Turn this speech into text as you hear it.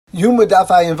Yuma Daf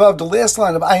Ayin Vav, the last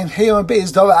line of Ayin Heyon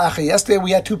Beis Dava Acha. Yesterday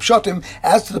we had two pshatim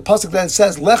as to the pasuk that it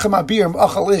says Lechem Abirim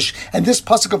Achal Ish, and this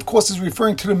pasuk of course is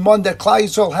referring to the mun that Klal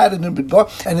Yisrael had in the Midbar,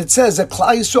 and it says that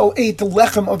Klal Yisrael ate the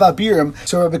lechem of Abirim.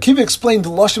 So Rabbi Akiva explained the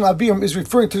Lashon Abirim is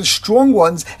referring to the strong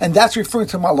ones, and that's referring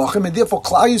to Malachim, and therefore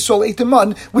Klal Yisrael ate the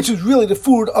mun, which is really the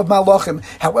food of Malachim.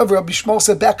 However, Rabbi Shmuel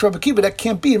said back to Rabbi Akiva that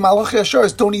can't be. Malachi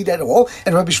Asharis don't eat at all,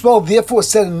 and Rabbi Shmuel therefore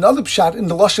said another pshat in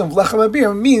the Lashon of Lechem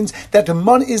Abirim means that the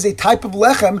mun is a type of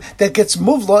lechem that gets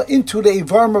muvla into the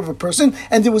avarim of a person,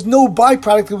 and there was no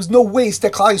byproduct, there was no waste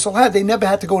that Klal Yisrael had. They never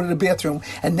had to go to the bathroom.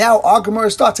 And now our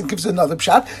Gemara starts and gives another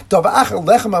pshat.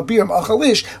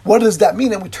 What does that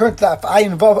mean? And we turn to that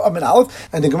Ayin Vav Amin Aleph,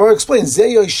 and the Gemara explains the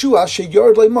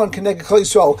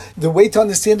way to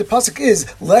understand the pasuk is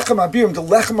lechem abirim, the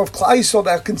lechem of Klal Yisrael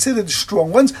that are considered the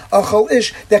strong ones, achal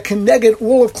ish, that can negate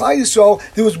all of Klal Yisrael.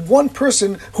 There was one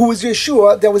person who was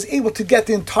Yeshua that was able to get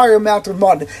the entire amount of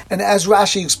mun. And as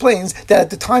Rashi explains, that at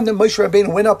the time that Moshe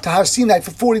Rabbeinu went up to Har Sinai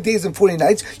for 40 days and 40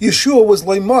 nights, Yeshua was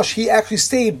leimash. He actually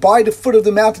stayed by the foot of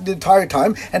the mountain the entire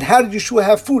time. And how did Yeshua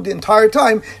have food the entire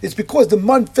time? It's because the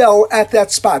mun fell at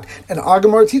that spot. And our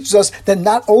Gemara teaches us that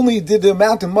not only did the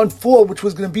amount of mun fall, which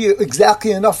was going to be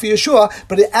exactly enough for Yeshua,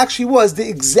 but it actually was the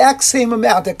exact same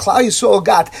amount that Klal Yisrael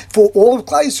got for all of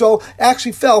Klal Yisrael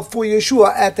actually fell for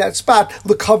Yeshua at that spot,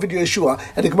 covered Yeshua.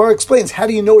 And the Gemara explains, how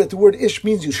do you know that the word ish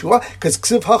means Yeshua? Because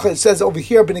Ksiv Hacha, it says over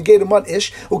here, B'negei man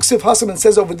ish, or Ksiv Hasam, it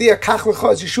says over there, Kach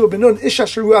Lecha is Yeshua ben Nun, ish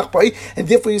asher ruach bai, and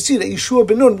therefore you see that Yeshua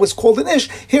ben Nun was called an ish.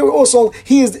 Here also,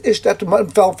 he is the ish that the man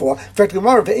fell for. In fact,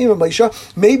 Gemara, Ve'ema Maisha,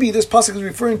 maybe this pasuk is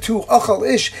referring to Achal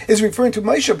ish, is referring to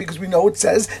Maisha, because we know it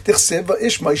says, T'chsiv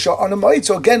ish Maisha on a ma'it.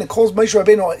 So again, it calls Moshe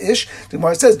Rabbeinu ish. The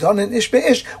Gemara says, Dan an ish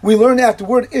be'ish. We learn out the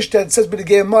word ish that it says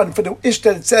B'negei man, for the ish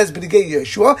that it says B'negei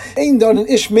Yeshua, Ein Dan an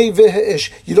ish me ve'ish.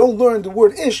 You don't learn the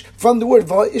word ish from the word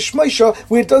va'ish Maisha,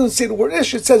 where it doesn't say the word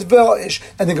ish, it says ve'ish.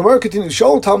 And the Gemara continues,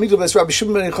 Shol Talmidim es Rabbi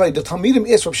Shimon ben Yochai, the Talmidim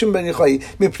is Rabbi Shimon ben Yochai,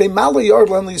 Mipnei Malo Yard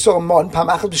Lan Yisrael man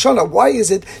Pamachas B'Shana. Why is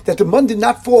it that the mun did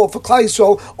not fall for Klal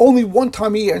Yisrael only one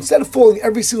time a year? Instead of falling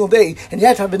every single day, and you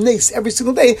had to have a nace every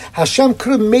single day, Hashem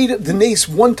could have made the nace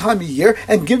one time a year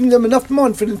and given them enough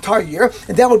mun for the entire year,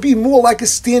 and that would be more like a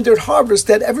standard harvest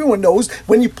that everyone knows.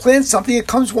 When you plant something, it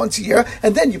comes once a year,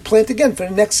 and then you plant again for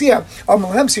the next year.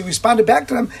 He responded back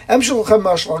to them, I'll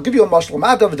give you a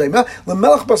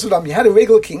mashal. You had a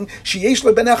regular king, he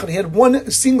had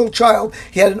one single child,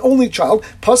 he had an only child,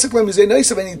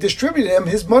 and he distributed him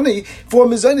his money for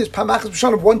mizaynis pamachas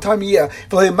b'shana one time a year.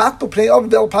 And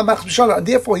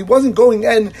therefore he wasn't going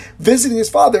and visiting his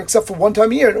father except for one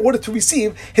time a year in order to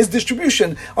receive his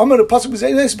distribution. So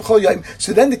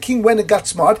then the king went and got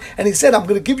smart, and he said, I'm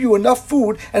going to give you enough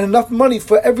food and enough money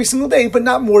for every single day, but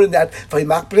not more than that. And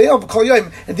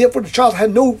therefore the child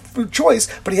had no choice,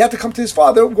 but he had to come to his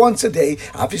father once a day.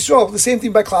 The same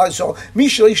thing by Klal Yisrael.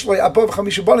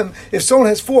 If someone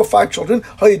has 4 or 5 children,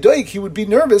 he would be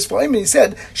nervous for him, and he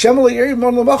said,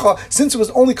 since it was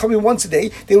only coming once a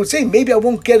day, they would say, maybe I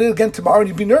won't get it again tomorrow, and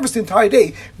he'd be nervous the entire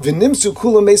day. And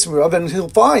he'll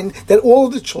find that all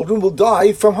of the children will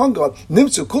die from hunger. And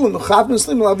therefore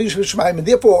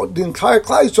the entire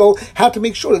Klal Yisrael had to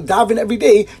make sure to daven every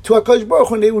day to HaKadosh Baruch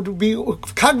Hu, and they would be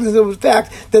cognizant of the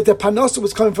fact that the parnasa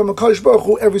was coming from HaKadosh Baruch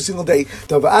Hu every single day.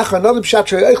 Another pshat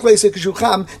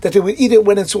that they would eat it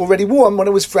when it's already warm, when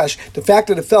it was fresh. The fact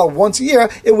that it fell once a year,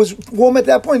 it was warm at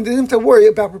that point. They didn't have to worry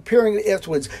about preparing it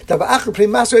afterwards.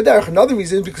 Another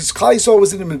reason is because Klal Yisrael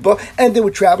was in the midbar and they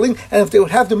were traveling, and if they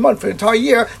would have the month for an entire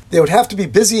year, they would have to be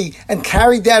busy and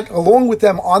carry that along with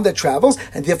them on their travels,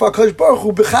 and therefore HaKadosh Baruch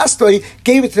Hu b'chastoi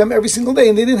gave it to them every single day,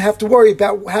 and they didn't have to worry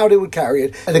about how they would carry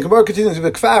it. And the Gemara continues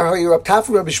with Kfar, Rabbi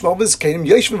Tafin, Rabbi Shmuel,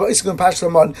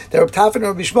 that Rabbi Tafin and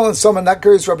Rabbi Shmuel and someone not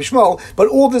Ger's Rabbi Shmuel, but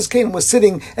all this Canaan was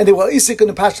sitting and they were Isik in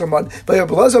the Pashlamon. But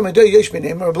Rabbi Lazar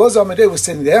Amadei was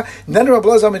sitting there, and then Rabbi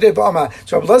Lazar Amadei Ba'ama.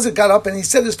 So Rabbi Lazar got up and he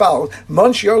said as follows: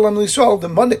 Man Shior Lam Yisrael, the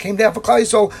man that came down for Klal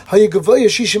Yisrael, Hayagavoya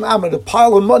Shishim Amma, the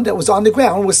pile of mud that was on the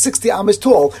ground was 60 amas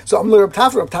tall. So Amar Rabbi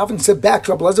Tafin said back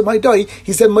to Rabbi Lazar Maidai,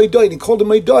 he said Maidai, and he called him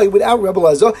Maidai without Rabbi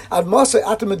Lazar. Ad Masa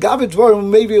Atamagavid Dvarim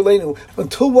Maybe Elenu.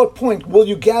 Until what point will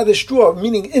you gather straw,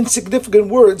 meaning insignificant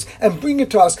words, and bring it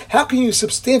to us? How can you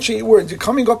substantiate words? You're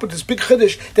coming up with this big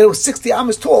chiddush that it was 60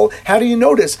 amas tall. How do you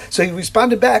know this? So he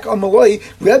responded back on Malay,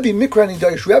 Rabbi Mikrani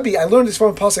Daish, Rabbi, I learned this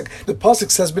from a pasuk. The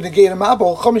pasuk says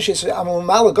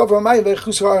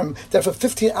that for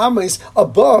 15 amas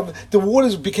above, the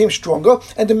waters became stronger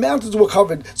and the mountains were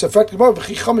covered. So is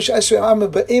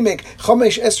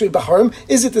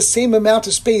it the same amount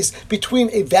of space between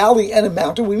a valley and a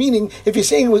mountain? Meaning, if you're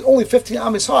saying it was only 15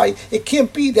 amas high, it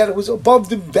can't be that it was above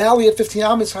the valley at 15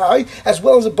 amas high as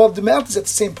well as above above the mountains at the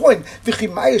same point.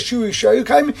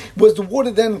 Was the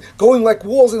water then going like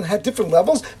walls and had different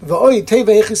levels? How did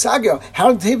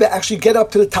Teva actually get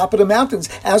up to the top of the mountains?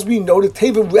 As we know, the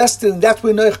Teva rested, and that's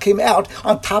where Noach came out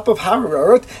on top of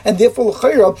Hararat, and therefore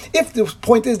if the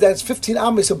point is that it's 15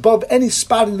 amas above any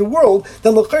spot in the world,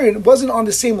 then it wasn't on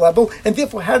the same level, and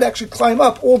therefore had to actually climb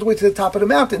up all the way to the top of the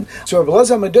mountain. So Rabbi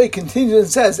Elazar Madoi continues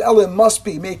and says, Ella must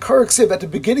be, may Kurksiv, at the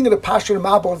beginning of the Pasha of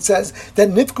Mabel, it says that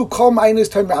Nifku Kol Ma'inus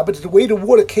Time Rabbit, the way the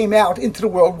water came out into the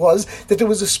world was that there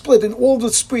was a split in all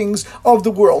the springs of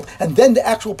the world. And then the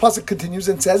actual pasuk continues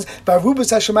and says,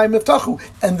 Barubas HaShemayim Niftachu,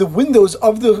 and the windows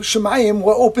of the Shemayim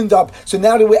were opened up. So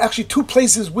now there were actually two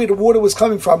places where the water was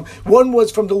coming from. One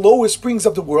was from the lower springs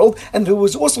of the world, and there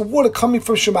was also water coming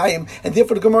from Shemayim. And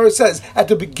therefore the Gemara says, at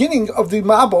the beginning of the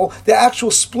Mabel, the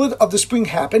actual split of the spring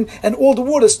happened, and all the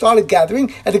water started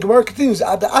gathering. And the Gemara continues,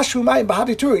 Ad Ashu Mayim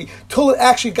Bahadituri, till it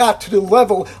actually got to the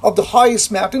level of the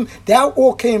highest mountain. That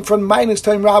all came from minus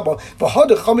time Rabbah.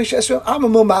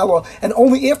 And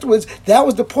only afterwards, that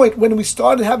was the point when we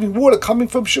started having water coming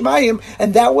from Shemayim,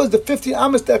 and that was the 15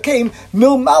 amas that came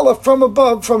milmala from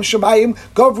above, from Shemayim,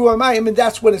 Gavru Amayim, and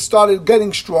that's when it started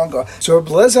getting stronger. So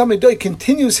Rabbi Elazar Madoi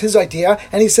continues his idea,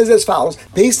 and he says as follows: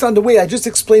 based on the way I just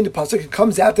explained the pasuk, it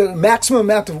comes out that the maximum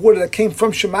amount of water that came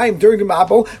from Shemayim during the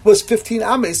Mabel was 15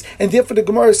 amas, and therefore the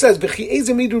Gemara says,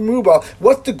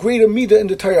 what's the greater midah in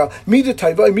the Torah? Midah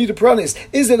taiva, a midah pranis.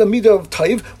 Is it a midah of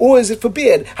taiv, or is it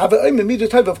forbid? Have a midah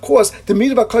taiva. Of course, the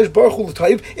midah of HaKadosh Baruch Hu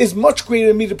taiv is much greater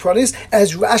than midah pranis,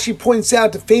 as Rashi points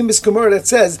out, the famous Gemara that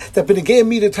says that b'negei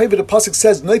midah taiva, the pasuk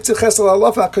says, Noitzeh chesed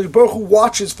alafa, HaKadosh Baruch Hu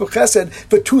watches for chesed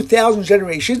for 2,000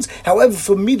 generations. However,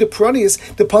 for midah pranis,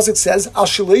 the pasuk says, al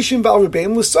shalishim v'al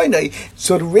rebeim l'saynai.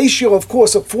 So the ratio, of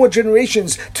course, of 4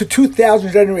 generations to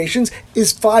 2,000 generations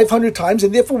is 500 times,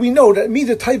 and therefore we know that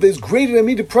midah taiva is greater than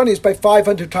midah pranis by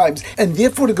 500 times. And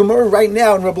therefore the Gemara right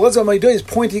now, and Rabbi Elazar Madoi is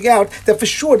pointing out that for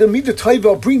sure the midah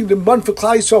taiva of bringing the mun for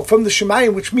Klal Yisrael from the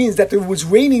Shemayim, which means that there was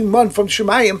raining mun from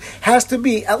Shemayim, has to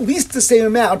be at least the same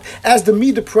amount as the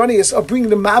midah pranis of bringing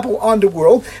the mabel on the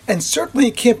world, and certainly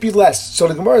it can't be less. So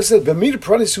the Gemara says, "B'midah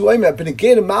pranis hu'ayma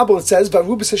b'negei the mabel." It says,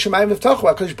 "V'arubas Shemayim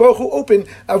niftachu." HaKadosh Baruch Hu opened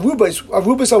arubas.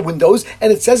 Arubas are windows,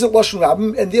 and it says at Lashon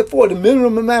Rabbim, and therefore the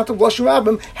minimum amount of Lashon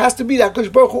Rabbim has to be that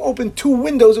HaKadosh Baruch Hu opened 2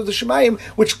 windows of the Shemayim,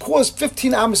 which caused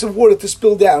 15 amas of water to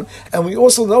spill down. And we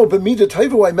also know b'midah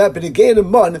taiva hu'ayma b'negei the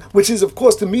mun, which is of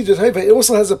course the midah taiva. It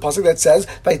also has a pasuk that says,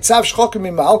 "Vayitzav shchokim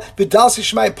mimal v'dal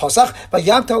Shemayim pasach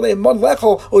v'yamtal le'eman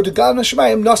lechol or degan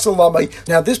Shemayim nasal lamai."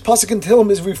 Now this pasuk in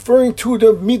Tehillim is referring to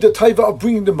the midah taiva of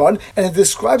bringing the mun, and it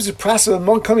describes the process of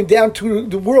mun coming down to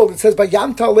the world. It says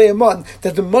v'yamtal le'eman,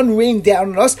 that the mun rained down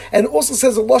on us, and it also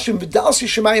says a lashon v'dal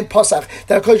Shemayim pasach,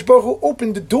 that HaKadosh Baruch Hu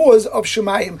opened the doors of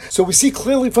Shemayim. So we see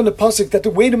clearly from the pasuk that the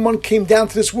way the mun came down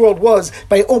to this world was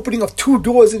by opening of 2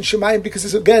 doors in Shemayim, because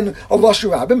it's again a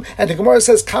Lashon Rabbim. And the Gemara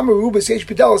says, "Kamarubas yesh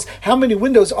b'dalos." How many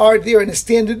windows are there in a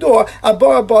standard door?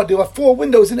 Abba. There are 4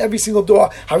 windows in every single door.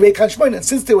 Harei kan shmoin. And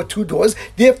since there were 2 doors,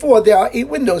 therefore there are 8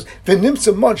 windows.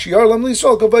 V'nimtza mun sheyar lam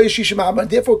l'Yisrael gavay shishim amas.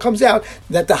 Therefore it comes out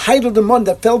that the height of the mun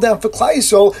that fell down for Klal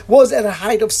Yisrael was at a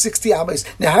height of 60 amas.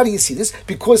 Now how do you see this?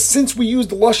 Because since we use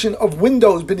the lashon of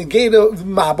windows, b'negei the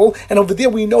mabel, and over there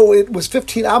we know it was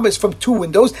 15 amas from 2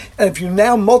 windows, and if you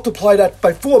now multiply that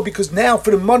by 4, because now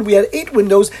for the mun we had 8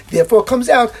 windows, therefore it comes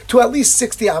out to at least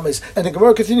 60 amas. And the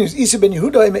Gemara continues, Isa ben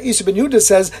Yehuda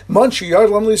says, "Man sheyard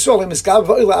lam l'Yisrael miskav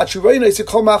va'ila at shirayna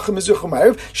yisikol malchim mizuchum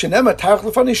ha'erev shenema tarach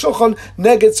lefani shulchan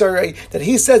neged sarei." That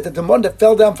he says that the mun that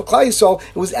fell down for Klal Yisrael,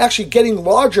 it was actually getting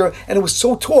larger, and it was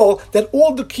so tall that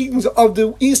all the kingdoms of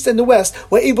the east and the west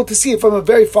were able to see it from a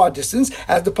very far distance.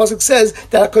 As the pasuk says,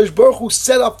 that HaKadosh Baruch Hu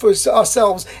set up for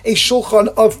ourselves a shulchan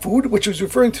of food, which was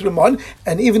referring to the mun.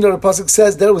 And even though the pasuk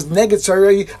says that it was neged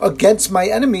sarei, against my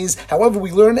enemies, however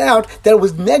we learn out that it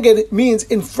was neged means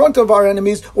in front of our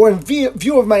enemies, or in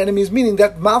view of my enemies, meaning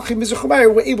that malchim mizuchum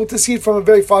were able to see it from a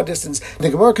very far distance. And the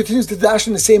Gemara continues to dash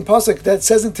in the same pasuk that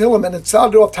says in Tehillim, and it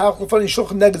started off tarach lefani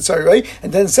shulchan neged sarei,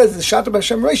 and then it says the shatam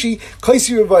Hashem Reishi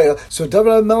kaisi revaya. So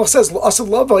David HaMelech says l'asad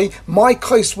lavai, my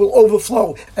kais will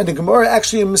overflow. And the Gemara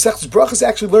actually in Masechtas Brachos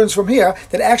actually learns from here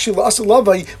that actually l'asad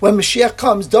lavai, when Mashiach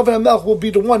comes, David HaMelech will be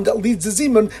the one that leads the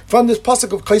zimun from this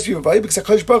pasuk of kaisi revaya, because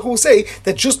HaKadosh Baruch Hu will say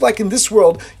that just like in this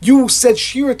world you said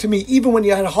shira to me even when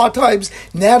you had hard times,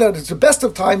 now that it's the best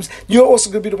of times, you're also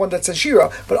going to be the one that says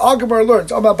shira. But our Gemara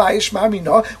learns,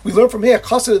 we learn from here,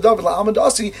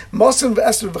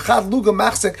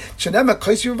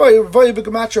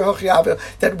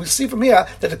 that we see from here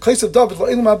that the place of David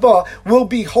will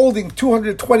be holding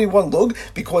 221 lug,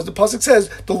 because the pasuk says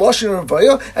the lashon of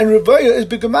Revaya, and Revaya is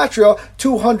B'gematria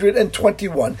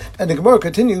 221. And the Gemara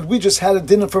continued, we just had a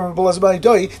dinner from Rabbi Elazar ben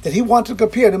Adai that he wanted to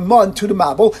compare the Mun to the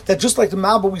Mabel, that just like the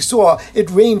Mabel we saw, it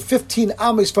rained 15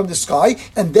 ames from the sky,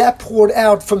 and that poured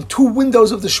out from 2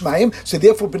 windows of the Shemaim. So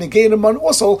therefore, B'negei and Mun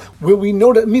also, where we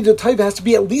know that Midah Taiva has to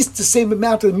be at least the same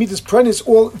amount of Midas Prenis,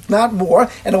 or if not more,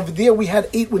 and over there we had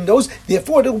 8 windows,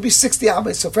 therefore there will be 60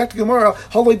 ames. So for Gemara,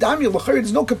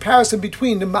 there's no comparison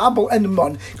between the Mabel and the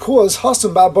Mun, because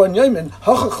Hasan Ba'ban Yamin,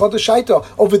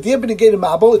 over there B'negei the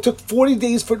Mabel, it took 40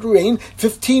 days for it to rain,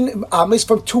 15 ames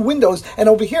from 2 windows, and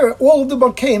over here all of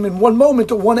them came in 1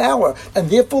 moment or 1 hour, and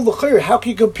therefore how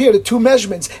can you compare the 2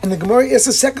 measurements? And the Gemara asks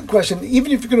a second question,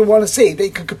 even if you're going to want to say they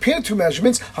can compare the 2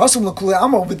 measurements, Hasan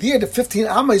over there the 15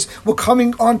 ames were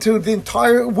coming onto the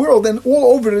entire world and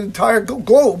all over the entire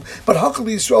globe, but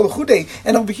Hakali Yisrael L'chudei,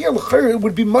 and over here it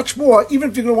would be much more, even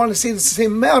if you're going to want to say it's the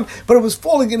same amount, but it was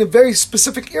falling in a very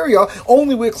specific area,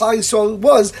 only where Klal Yisrael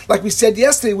was, like we said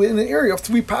yesterday, in an area of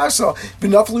 3 parsa,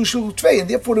 and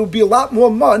therefore there would be a lot more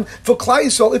mun for Klal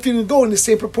Yisrael if you didn't go in the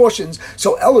same proportions.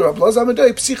 So Rabbi Elazar ben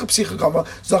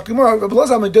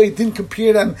Adai didn't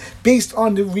compare them based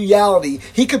on the reality.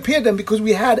 He compared them because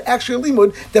we had actually a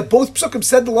limud that both psukim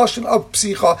said the lashon of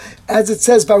psicha, as it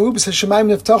says Varubis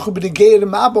Hashemayim Neftachu B'negei the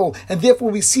Mabel, and therefore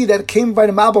we see that it came by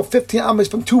the Mabel 15 ames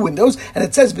from 2 windows, and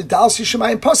it says V'dal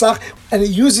Hashemayim Pasach, and it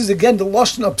uses again the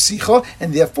lashon of psicha,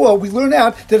 and therefore we learn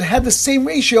out that it had the same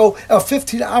ratio of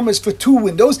 15 ames for 2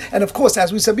 windows, and of course,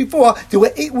 as we said before, there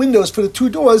were 8 windows for the 2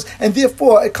 doors, and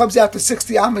therefore it comes out to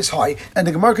 60 ames high. And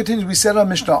the Gemara continues, we said on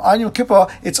Mishnah, on Yom Kippur,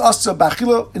 it's asa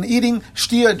b'achila, in eating,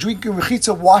 shtia, drinking,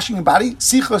 rechitza, washing your body,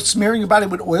 sicha, smearing your body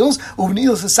with oils,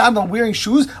 uvnilas sandal, wearing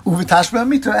shoes, uvitashma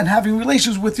mita, and having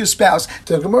relations with your spouse.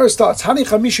 So the Gemara starts, Hani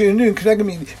chamisha inuyim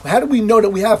keneged. How do we know that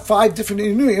we have 5 different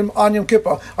inuyim on Yom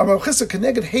Kippur? Amar chisa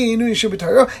keneged hey inuyim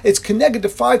sheb'Torah. It's keneged the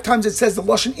 5 times it says the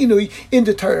lashon inui in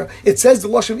the Torah. It says the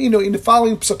lashon inui in the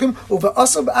following psukim, uva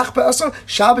asa b'ach b'asa,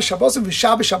 shabbos shabbosim,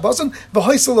 v'shabbos shabbosim,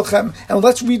 v'hoysel lechem. And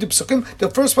let's read the psukim. The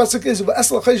first pasuk is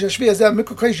v'esel lechesh hashvi azeh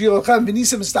mikra kreish yilachem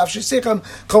v'nisem estav shesechem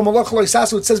kol malach lo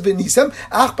yisasu. It says v'nisem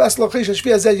ach b'esel lechesh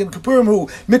hashvi azeh yom kippurim hu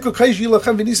mikra kreish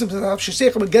yilachem v'nisem estav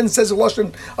shesechem. Again says the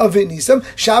lashon of v'nisem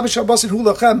shabbos shabbosim hu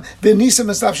lachem v'nisem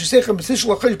estav shesechem b'tish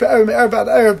lechesh be'erev me'erev ad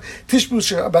erev tishbu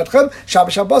shabbatchem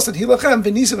shabbos shabbosim hi lachem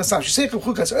v'nisem estav shesechem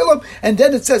chukas olam. And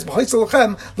then it says b'hoysel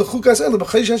lechem l'chukas olam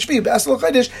b'chesh hashvi b'esel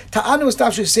lechesh ta'anu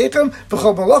estav shesechem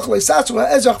v'chol malach lo yisasu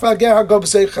ha'ezach v'ager ha'go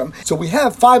b'seichem. So we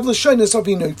have 5 lashonos of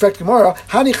Inui. In fact, Gemara,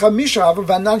 Hani Chamisha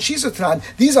V'Nan Shizatan.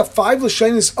 These are 5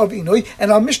 lashonos of Inui,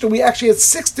 and on Mishnah we actually had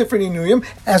 6 different Inuyim,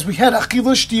 as we had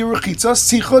Achila, Shtir, Rechitza,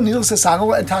 Sicha, Nil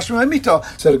Sasanal, and Tashma Mita.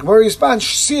 So the Gemara responds,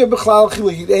 Shia B'Chlal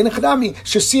Achila Yidein Chadami.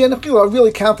 Shia and Achila are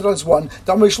really counted as one.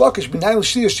 Damrish Lakish B'Nail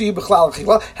Shia Shia B'Chlal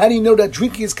Achila. How do you know that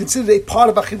drinking is considered a part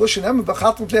of Achila Shenem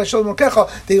V'Chatel Pnei Hashem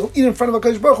Mokecha? They will eat in front of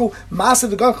HaKadosh Baruch Hu.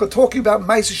 Masa Dagancha, talking about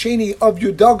Ma'aseh Sheni of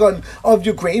your dagan, of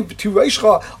your grain,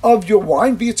 Tireishcha, of your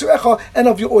wine, and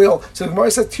of your oil. So the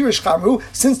Gemara says Tirish Chamru,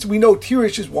 since we know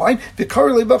Tirish is wine, the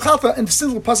Karele B'Chalta, and the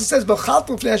simple pasuk says B'Chalta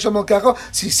L'Fnei Hashem L'Kecha.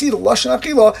 So you see the Lashon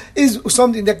Achila is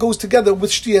something that goes together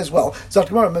with Shti as well. So the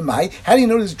Gemara Memai, how do you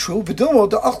know this is true? V'Dilmo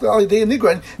the Achla Alidei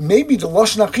Nigran. Maybe the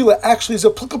Lashon Achila actually is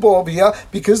applicable over here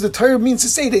because the Torah means to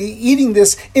say that you're eating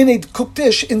this in a cooked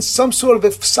dish in some sort of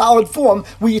a solid form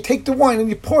where you take the wine and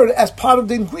you pour it as part of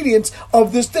the ingredients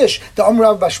of this dish. The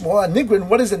Amrav Bashmol, a Nigran.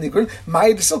 What is a Nigran?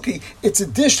 Maya de Silki. It's a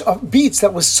dish of beets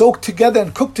that was soaked together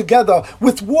and cooked together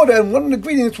with water, and one of the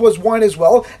ingredients was wine as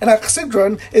well. And a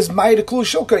chsidron is Maya de Kulu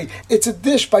Shilkei. It's a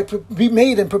dish be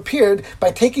made and prepared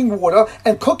by taking water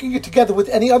and cooking it together with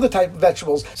any other type of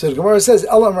vegetables. So the Gemara says,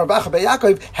 Elam Rabacha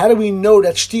B'Yakov, how do we know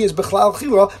that Shti is B'chlal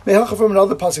Chila? Mehacha from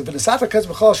another pasuk. V'nesata kes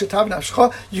b'chal shetav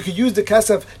nafshcha. You can use the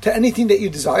kesef to anything that you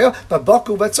desire. But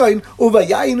baku v'tzayin uva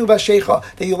yayin uva shecha,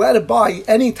 that you let it buy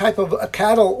any type of a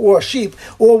cattle or sheep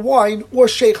or wine or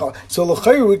shecha. So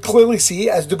l'chayr we clearly see,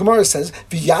 as the Gemara says,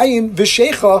 v'yayin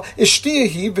v'shecha is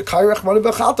shtiyahi v'kayrach manu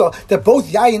v'chalta, that both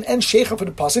yayin and shecha for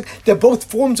the pasuk, they're both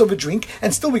forms of a drink,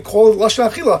 and still we call it lashon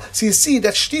achila. So you see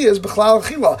that shtiya is b'chlal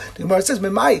achila. The Gemara says,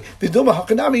 memai v'duma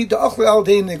hakanami da'achle al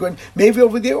dein nigran. Maybe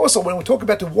over there also, when we talk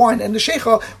about the wine and the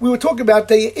shecha, we were talking about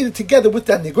they ate it together with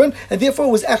that nigran, and therefore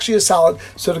it was actually a salad.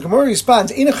 So the Gemara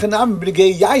responds, ina chanami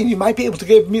b'negei yayin, you might be able to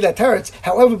give me that teretz.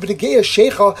 However, b'negei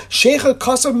shecha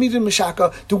kasav midin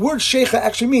mishaka. The word shecha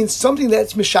actually means something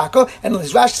that's mishaka, and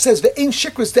as Rashi says, the ain't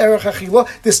shikras derech achila.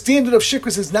 The standard of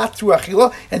shikras is not through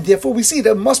achila, and therefore we see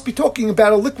that it must be talking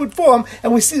about a liquid form,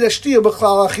 and we see that shtiya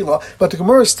b'chlal achila. But the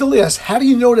Gemara still asks, how do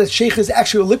you know that shecha is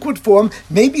actually a liquid form?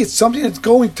 Maybe it's something that's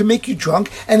going to make you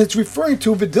drunk, and it's referring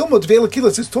to v'dilma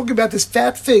dveilakilas. It's talking about this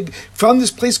fat fig from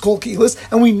this place called Keilis,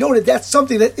 and we know that that's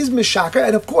something that is Mishaka,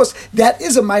 and of course, that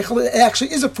is a Meichel, it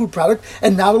actually is a food product,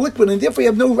 and not a liquid, and therefore you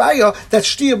have no Raya that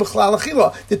Shtia B'chlal Achila.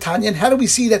 The Tanya, and how do we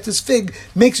see that this fig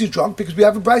makes you drunk? Because we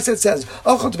have a Bryce that says,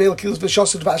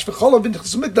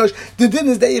 the din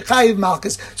is that Yechayiv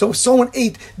Malchus. So if someone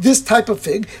ate this type of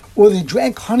fig, or they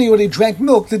drank honey, or they drank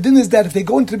milk, the din is that if they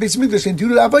go into the base of Mikdash and do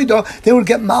the Avodah, they would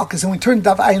get Malchus. And we turn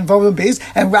Dav Ayin Vav and Beis,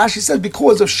 and Rashi says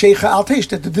because of Sheikha Al Teish,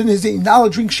 that the din is that you're not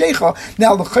allowed to drink Sheikha.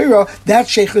 Now the Chayra, that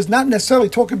Sheikha is not necessarily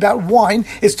talking about wine,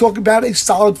 it's talking about a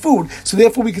solid food. So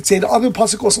therefore we could say the other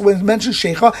pasuk also when it mentions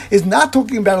Sheikha is not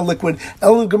talking about a liquid.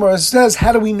 El Gemara says,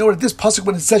 how do we know that this pasuk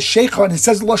when it says Sheikha and it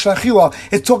says Lashon Achila,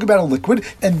 it's talking about a liquid,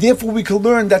 and therefore we could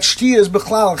learn that Shtia is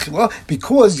B'chlal Achila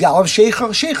because Yalav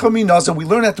Sheikha mean Nazir. We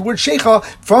learn that the word Sheikha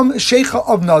from Sheikha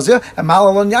of Nazir and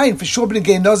Malalon Yain. For sure,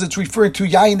 B'negei Nazir, it's referring to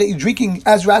Yain that you're drinking,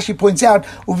 as Rashi points out.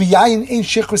 Uvi Yain ain't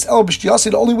Sheikhus El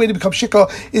B'shtiyasi. The only way to become Sheikha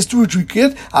is through drinking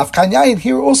it. Afkan Yain.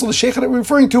 Here also the Sheikha that we're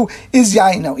referring to is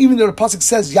Yain. Now, even though the pasuk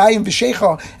says Yain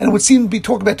v'Sheikha, and it would seem to be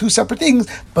talking about two separate things,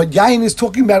 but Yain is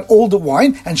talking about older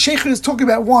wine, and Sheikha is talking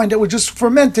about wine that was just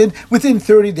fermented within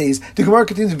 30 days. The Gemara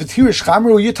continues, V'tirish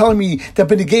chamru, you're telling me that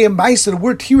B'negei Maisa, the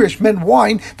word tirish meant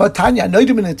wine, but Tanya,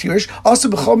 noidim in a tirish, also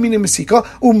b'chol mina mesika,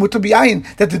 umutu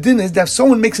that the din is that if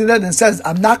someone makes it out and says,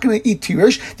 I'm not going to eat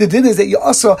tirish, the din is that you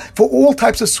also, for all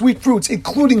types of sweet fruits,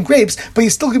 including grapes, but you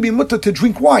still going to be mutter to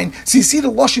drink wine. So you see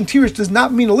the lashon tirish does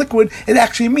not mean a liquid, it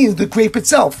actually means the grape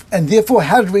itself. And therefore,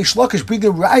 how did Reish Lakish bring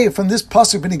a raya from this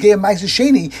pasuk B'negei Maisa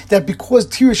Sheni, that because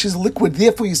tirish is a liquid,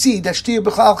 therefore you see that Shtia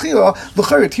B'chlal Achila,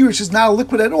 l'chayr, tirish is not a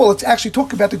liquid at all, it's actually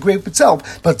talking about the grape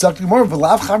itself. But Zakti Gemara,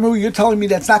 V'lav chamru, you're telling me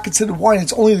that's not considered wine,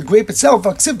 it's only the grape itself.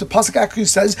 Aksiv, the pasuk actually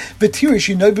says, V'tirish,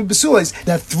 you know,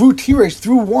 that through tirish,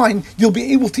 through wine, you'll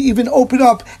be able to even open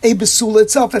up a besula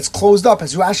itself that's closed up.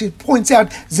 As Rashi points out,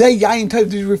 Zeh Yayin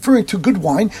Tov is referring to good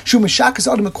wine.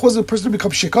 Shumashakas Adam, it causes a person to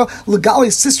become shika. Legali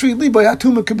Sisri Liba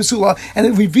Atuma Kibesula, and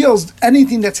it reveals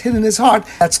anything that's hidden in his heart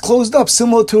that's closed up,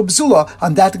 similar to a besula.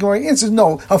 On that, the Gemara answers,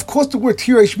 no. Of course, the word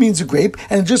tirish means a grape,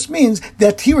 and it just means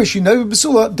that tirish, you know,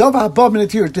 besula, dava above in a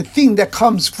tirish, the thing that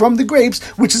comes from the grapes,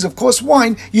 which is of course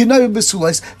wine, you know,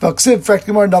 besulas. Vaksiv, fact,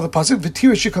 Gemara, another pasuk,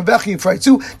 v'tirish yikavechi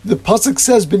yifraitu. The pasuk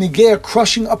says, B'negei,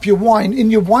 crushing up your wine in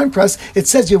your wine press. It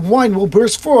says your wine will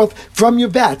burst forth from your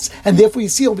vats, and therefore you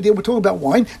see over there we're talking about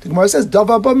wine. The Gemara says,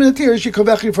 dava above in a tirish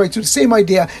yikavechi yifraitu. The same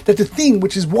idea that the thing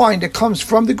which is wine that comes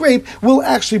from the grape will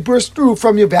actually burst through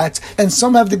from your vats. And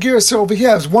some have the gerasa over here.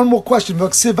 There's one more question. So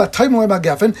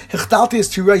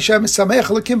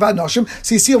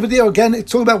you see over there again,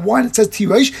 it's talking about wine. It says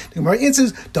tirish. The Gemara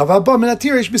answers,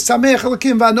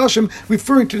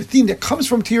 referring to the thing that comes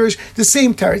from tirish, the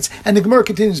same teretz. And the Gemara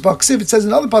continues, it says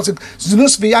in another pasuk,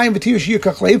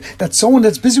 that someone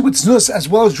that's busy with znus as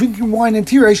well as drinking wine and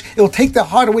tirish, it will take their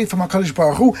heart away from HaKadosh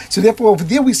Baruch Hu. So therefore over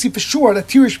there we see for sure that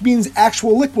tirish means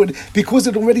actual liquid because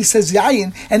it already says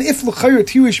yayin. And if l'chayr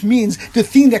tirish means the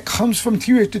thing that comes from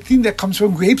tirish, the thing that comes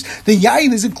from grapes, the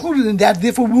yayin is included in that.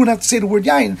 Therefore we won't have to say the word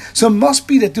yayin. So it must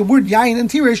be that the word yayin and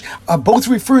tirish are both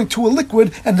referring to a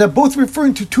liquid, and they're both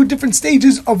referring to two different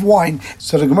stages of wine.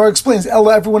 So the Gemara explains,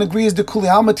 Ella, everyone agrees, the kuli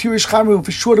alma tirish chamru,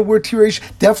 for sure the word tirish,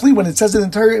 definitely when it says it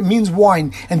in Torah, it means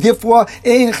wine. And therefore,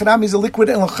 ein chanami is a liquid,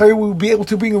 and l'chayr we will be able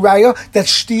to bring a raya, that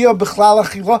shtia b'chlal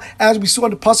achila, as we saw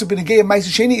in the pasuk B'negei Maisa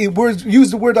Sheni, it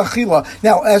used the word achila.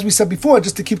 Now, as we said before,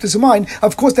 just to keep this in mind,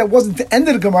 of course that wasn't the end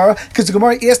of the Gemara, because the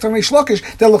Gemara asked on Reish Lakish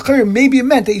that l'chayr maybe it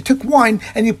meant that you took wine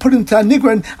and you put it into a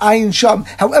nigran ayin sham.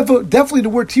 However, definitely the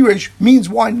word tirish means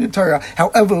wine in the Torah.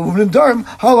 However,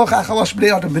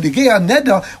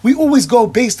 we always go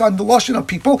based on the lashon of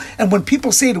people, and when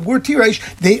people say the word tirish,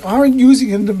 they aren't using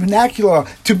it in the vernacular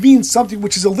to mean something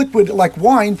which is a liquid like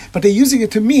wine, but they're using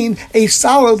it to mean a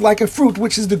solid like a fruit,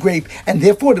 which is the grape. And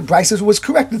therefore, the Bryce was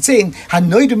correct in saying,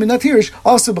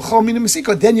 also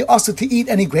then you're also to eat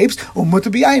any grapes, or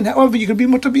mutabiyayin. However, you can be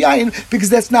mutabiyayin because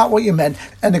that's not what you meant.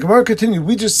 And the Gemara continued,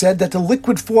 we just said that the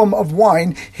liquid form of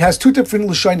wine has two different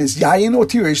lashonis, yayin or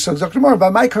tirish. So Dr. Gemara, by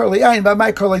my karli yayin, by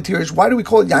my karli tirish. Why do we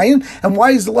call it yayin? And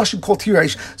why is the lashon called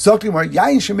tirish? Dr. Gemara,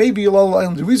 yayin shemaybe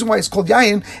yilol. The reason why it's called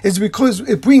yayin is because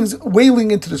it brings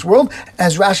wailing into this world.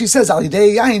 As Rashi says, al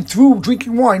yidei yayin, through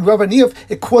drinking wine, Ravaniyah,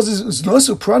 it causes znus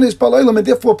upranis balaylam, and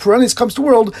therefore pranis comes to the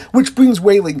world, which brings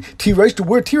wailing. Tirish, the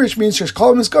word tirish means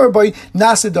sheshkalam iskar by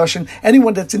nasidashin.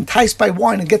 Anyone that's enticed by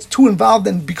wine and gets too involved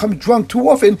and becomes drunk too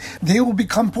often, they will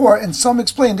become poor. And some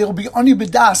explain they will be ani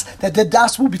bedas, that the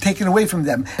das will be taken away from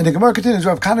them. And the Gemara continues,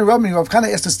 Rav Kana Rabbi, Rav Kana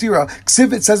asked the stira,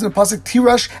 Ksiv, it says in the pasuk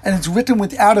tirash, and it's written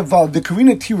without a vav. The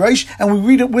Karina tirash, and we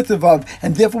read it with the vav,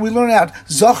 and therefore we learn out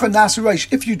zacha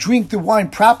nasiraish. If you drink the wine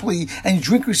properly and you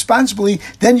drink responsibly,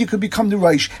 then you could become the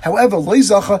Reish. However,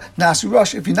 Leizacha Nasu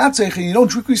Rush. If you're not Zeicha and you don't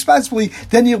drink responsibly,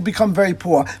 then you'll become very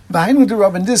poor. Behind the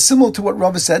Rav, and this is similar to what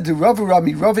Rava said. The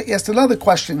Rava asked another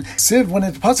question. Siv, when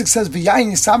the pasuk says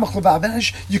V'yayin Yisamach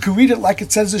Levavesh, you can read it like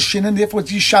it says a shin, and therefore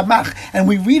it's Yishamach. And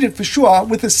we read it for sure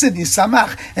with a sin,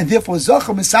 Yisamach, and therefore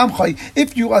Zacha Misamchai.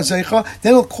 If you are Zeicha,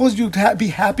 then it'll cause you to be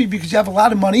happy because you have a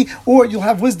lot of money, or you'll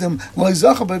have wisdom.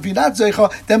 Leizacha, but if you're not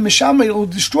Zeicha, then Mishama will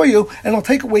destroy you and it'll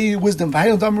take away your wisdom. By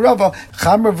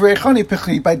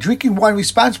drinking wine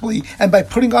responsibly and by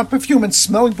putting on perfume and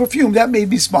smelling perfume, that made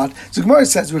me smart. So Gemara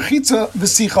says, Rechitza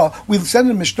v'sicha. We said in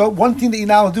the Mishnah, one thing that you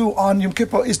now do on Yom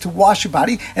Kippur is to wash your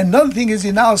body, and another thing is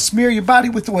you now smear your body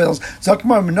with oils.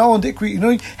 Zakmar Menol and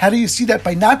Dikri. How do you see that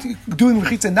by not doing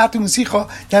Rechitza and not doing sicha?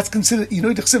 That's considered. The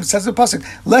Chesiv says in the pasuk,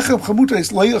 Lechem chamuta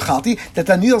is lo yachalti. That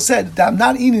Daniel said that I'm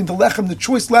not eating the lechem, the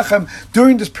choice lechem,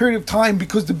 during this period of time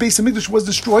because the Beis Hamikdash was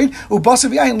destroyed.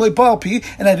 Ubasav yayin lo bal pi,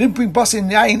 and I didn't bring basa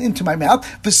and yayin into my mouth.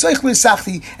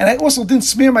 And I also didn't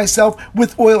smear myself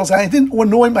with oils, and I didn't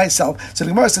annoy myself. So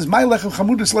the Gemara says, "My lechem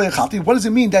chamudus lo yachalti." What does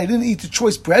it mean that I didn't eat the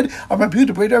choice bread? Or my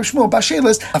beauty bread, or Shmuel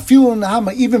bashelis, afilu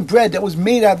nahama, even bread that was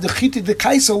made out of the chiti the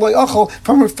kaisa lo yachol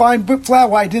from refined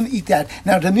flour. I didn't eat that.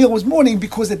 Now Daniel was mourning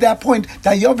because at that point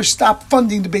Dayavish stopped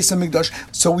funding the Beis Hamikdash.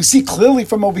 So we see clearly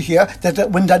from over here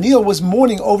that when Daniel was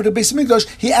mourning over the Beis Hamikdash,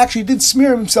 he actually did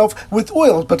smear himself with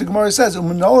oil. But the Gemara says, how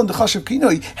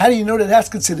do you know that that's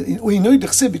considered?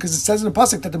 Because it says in the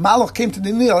pasuk that the Malach came to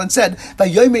Daniel and said,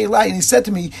 and he said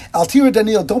to me, Altira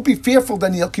Daniel, don't be fearful,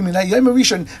 Daniel. From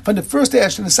the first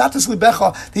ash and the satas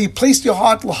libecha, that he placed your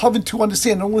heart lahavin to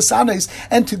understand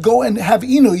and to go and have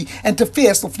inui and to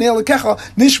fast.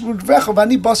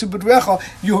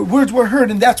 Your words were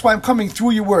heard, and that's why I'm coming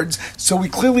through your words. So we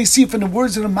clearly see from the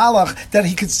words of the Malach that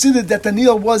he considered that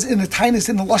Daniel was in the tinus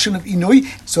in the lashon of inui.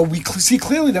 So we see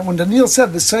clearly that when Daniel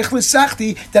said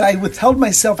that I withheld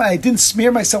myself, I didn't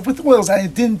smear myself with oils, I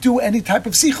didn't do any type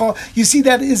of sicha, you see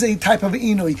that is a type of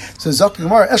inui. So Zok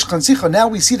Gemara Eshkan sicha. Now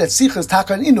we see that sicha is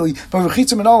taka an inui, but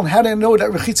rechitza and all. And how do I know that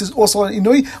rechitza is also an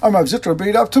inui? Amar Zitra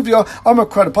Beirav Tuvia Amar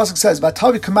Krad. The pasuk says,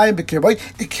 "Vatavi kamayim bekirbai."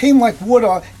 It came like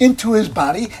water into his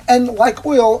body and like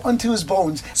oil unto his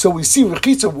bones. So we see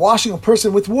rechitza, washing a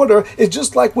person with water, is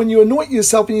just like when you anoint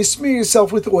yourself and you smear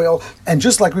yourself with oil. And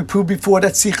just like we proved before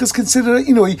that sicha is considered an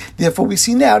inui, therefore we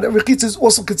see now that rechitza is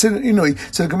also considered inui.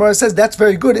 So the Gemara says that's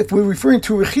very good if we're referring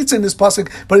to rechitza in this pasuk,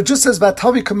 but it just says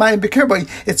vatavi kamayim bekirbai.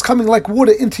 It's coming like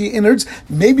water into your innards.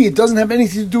 Maybe it doesn't have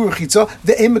anything to do with rechitza.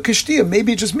 The ema kashtia.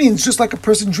 Maybe it just means just like a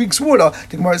person drinks water.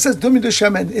 The Gemara says dumi de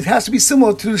shemen. It has to be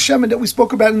similar to the shemen that we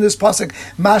spoke about in this pasuk.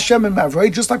 Ma shemen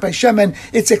mavrei. Just like by shemen,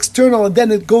 it's external and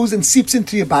then it goes and seeps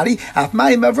into your body. Af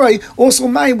mayim mavrei. Also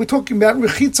mayim. We're talking about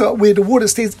rechitza, where the water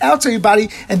stays outside your body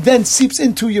and then seeps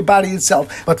into your body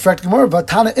itself. But for Gemara,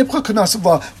 vatana ipcha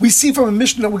kanasavla. We see from a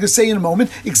Mishnah that we're going to say in a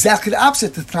moment exactly the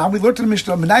opposite. The Tanam we learned in the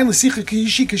Mishnah.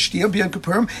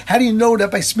 How do you know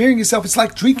that by smearing yourself, it's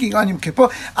like drinking on Yom Kippur?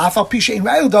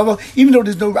 Even though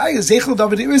there's no raya, zeichel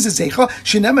davar, there is a zeicha.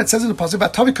 It says in the pasuk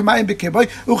about tavi kamayim bekirbai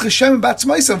ucheshem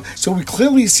batzmaisav. So we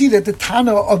clearly see that the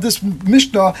Tana of this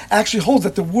Mishnah actually holds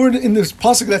that the word in this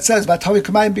pasuk that says about tavi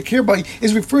kamayim bekirbai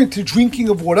is referring to drinking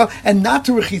of water and not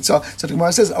to rechitza. So the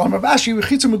Gemara says alam Ravashi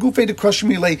rechitza megufei de krushim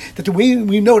milei, that the way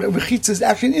we know that rechitza is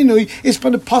actually inui is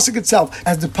from the pasuk itself,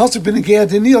 as the pasuk ben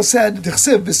Daniel said the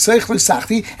chesiv v'seichel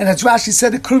sachti, and as Rashi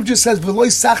said, it could have just says v'loi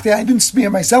sachti, I didn't smear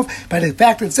myself. By the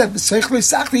fact that it said v'seichel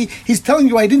sachti, he's telling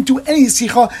you I didn't do any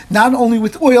sicha, not only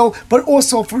with oil but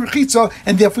also for rechitza,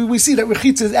 and therefore we see that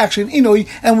rechitza is actually an inui,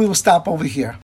 and we will stop over here.